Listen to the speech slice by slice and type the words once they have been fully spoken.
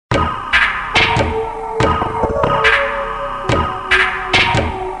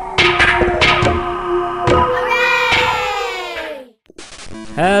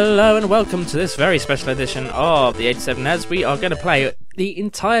Hello and welcome to this very special edition of the 87 NES. We are going to play the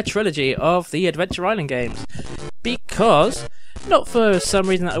entire trilogy of the Adventure Island games. Because, not for some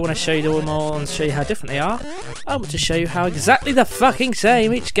reason that I want to show you them all and show you how different they are, I want to show you how exactly the fucking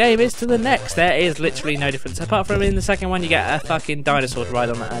same each game is to the next. There is literally no difference. Apart from in the second one you get a fucking dinosaur to ride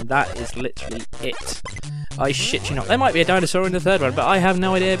on, and that is literally it. I shit you not. There might be a dinosaur in the third one, but I have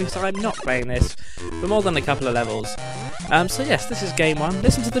no idea because I'm not playing this for more than a couple of levels. So yes, this is game one.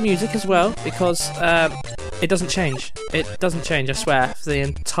 Listen to the music as well, because it doesn't change. It doesn't change, I swear, for the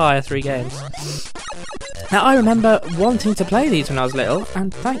entire 3 games. Now, I remember wanting to play these when I was little,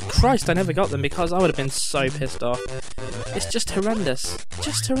 and thank Christ I never got them because I would have been so pissed off. It's just horrendous.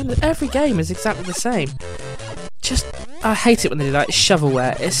 Just horrendous. Every game is exactly the same. I hate it when they do that. It's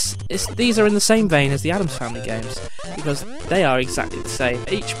shovelware. These are in the same vein as the Addams Family games because they are exactly the same.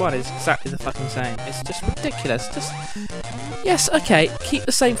 Each one is exactly the fucking same. It's just ridiculous. Yes, okay, keep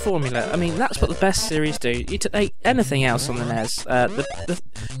the same formula. I mean, that's what the best series do. You take anything else on the NES,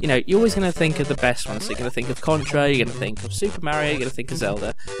 you know, you're always going to think of the best ones. So you're going to think of Contra, you're going to think of Super Mario, you're going to think of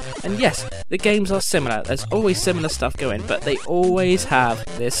Zelda. And yes, the games are similar. There's always similar stuff going, but they always have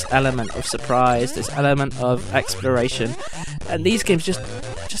this element of surprise, this element of exploration. And these games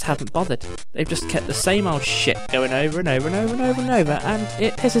just haven't bothered. They've just kept the same old shit going over and over and over and over and over, and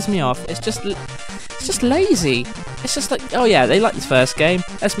it pisses me off. It's just lazy. It's just like, oh yeah, they like this first game.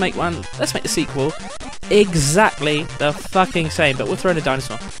 Let's make the sequel exactly the fucking same, but we'll throw in a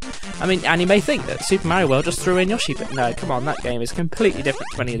dinosaur. I mean, and you may think that Super Mario World just threw in Yoshi, but no, come on, that game is completely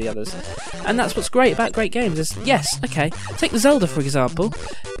different to any of the others. And that's what's great about great games is, yes, okay, take the Zelda for example.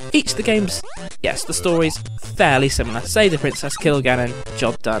 Each of the games, yes, the story's fairly similar. Save the princess, kill Ganon,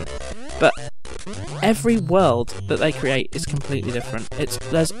 job done. But every world that they create is completely different.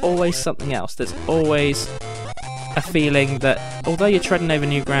 There's always something else. There's always a feeling that, although you're treading over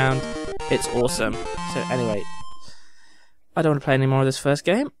new ground, it's awesome. So anyway, I don't want to play any more of this first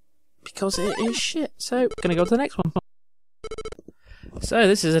game because it is shit. So, gonna go to the next one. So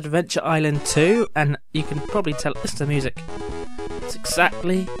this is Adventure Island 2, and you can probably tell. Listen to the music. It's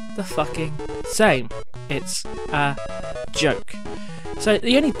exactly the fucking same. It's a joke. So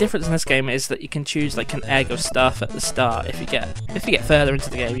the only difference in this game is that you can choose like an egg of stuff at the start. If you get further into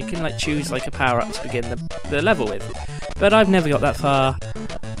the game, you can like choose like a power up to begin the level with. But I've never got that far,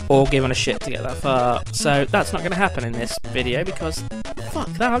 or given a shit to get that far. So that's not going to happen in this video because fuck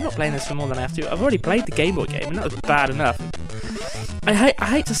that. I'm not playing this for more than I have to. I've already played the Game Boy game, and that was bad enough. I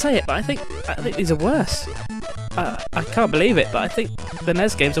hate to say it, but I think these are worse. I can't believe it, but I think the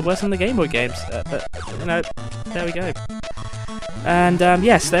NES games are worse than the Game Boy games. But you know, there we go. And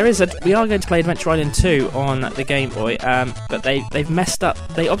yes, we are going to play Adventure Island 2 on the Game Boy, but they've messed up.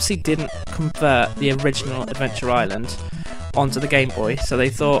 They obviously didn't convert the original Adventure Island onto the Game Boy, so they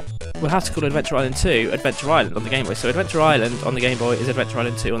thought we'll have to call Adventure Island 2 Adventure Island on the Game Boy. So Adventure Island on the Game Boy is Adventure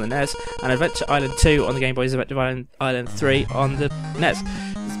Island 2 on the NES, and Adventure Island 2 on the Game Boy is Adventure Island 3 on the NES.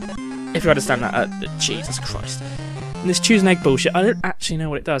 If you understand that, Jesus Christ. And this choose an egg bullshit, I don't actually know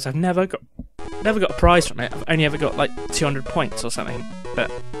what it does. I've never got a prize from it. I've only ever got like 200 points or something,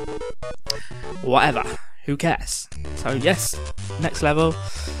 but whatever, who cares? So yes, next level.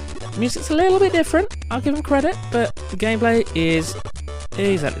 The music's a little bit different, I'll give them credit, but the gameplay is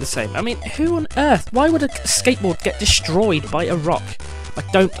exactly the same. I mean, who on earth, why would a skateboard get destroyed by a rock? I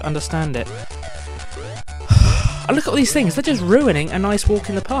don't understand it. I look at all these things, they're just ruining a nice walk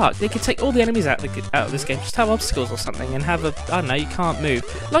in the park. They could take all the enemies out of this game, just have obstacles or something, and have I don't know, you can't move.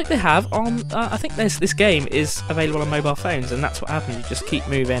 Like they have on, I think this game is available on mobile phones, and that's what happens. You just keep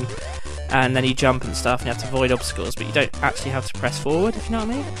moving, and then you jump and stuff, and you have to avoid obstacles, but you don't actually have to press forward, if you know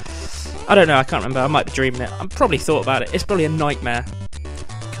what I mean. I don't know, I can't remember, I might be dreaming it. I've probably thought about it, it's probably a nightmare.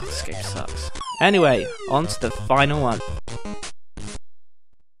 God, this game sucks. Anyway, on to the final one.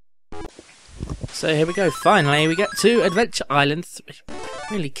 So here we go, finally we get to Adventure Island 3.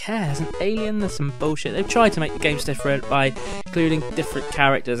 Who really cares? An alien, there's some bullshit. They've tried to make the games different by including different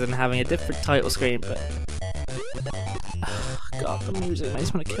characters and having a different title screen, but God, the music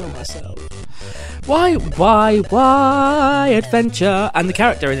makes me want to kill myself. Why adventure? And the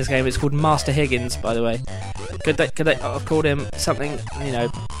character in this game is called Master Higgins, by the way. Could they have called him something, you know,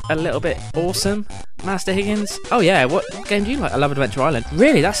 a little bit awesome? Master Higgins? Oh yeah, what game do you like? I love Adventure Island.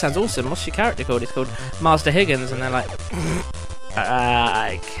 Really? That sounds awesome. What's your character called? It's called Master Higgins, and they're like,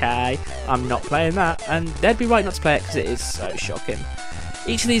 okay, I'm not playing that. And they'd be right not to play it because it is so shocking.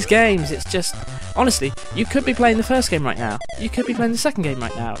 Each of these games, it's just, honestly, you could be playing the first game right now. You could be playing the second game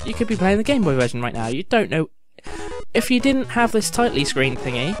right now. You could be playing the Game Boy version right now. You don't know. If you didn't have this title screen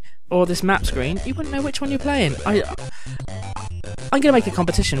thingy, or this map screen, you wouldn't know which one you're playing. I'm going to make a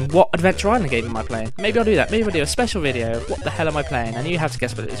competition. What Adventure Island game am I playing? Maybe I'll do that. Maybe I'll do a special video of what the hell am I playing, and you have to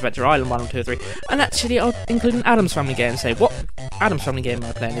guess whether it's Adventure Island 1 or 2 or 3. And actually, I'll include an Addams Family game and say, what Addams Family game am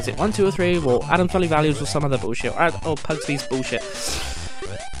I playing? Is it 1, 2 or 3, or Addams Family Values, or some other bullshit, or Pugsley's bullshit?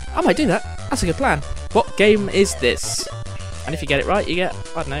 I might do that. That's a good plan. What game is this? And if you get it right, you get,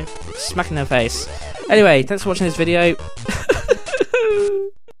 I don't know, smack in their face. Anyway, thanks for watching this video.